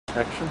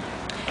Action.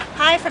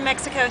 Hi from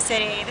Mexico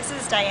City. This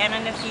is Diana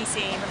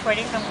Nafisi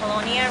reporting from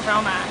Colonia,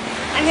 Roma.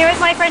 I'm here with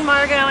my friend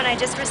Margot and I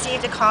just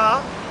received a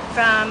call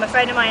from a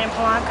friend of mine in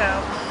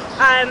Polanco.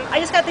 I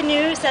just got the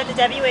news that the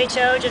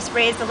WHO just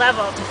raised the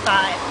level to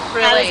 5.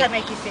 Really? How does that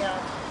make you feel?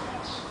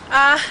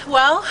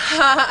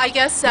 I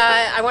guess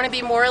I want to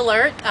be more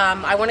alert.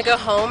 I want to go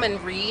home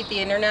and read the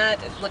internet,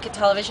 look at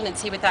television and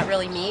see what that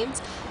really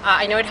means.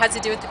 I know it has to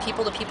do with the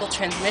people-to-people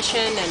transmission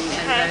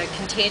and the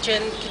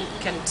contagion,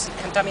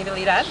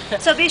 contaminabilidad.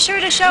 So be sure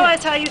to show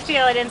us how you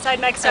feel at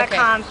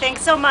InsideMex.com. Okay.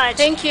 Thanks so much.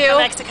 Thank you. From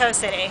Mexico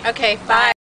City. Okay, bye.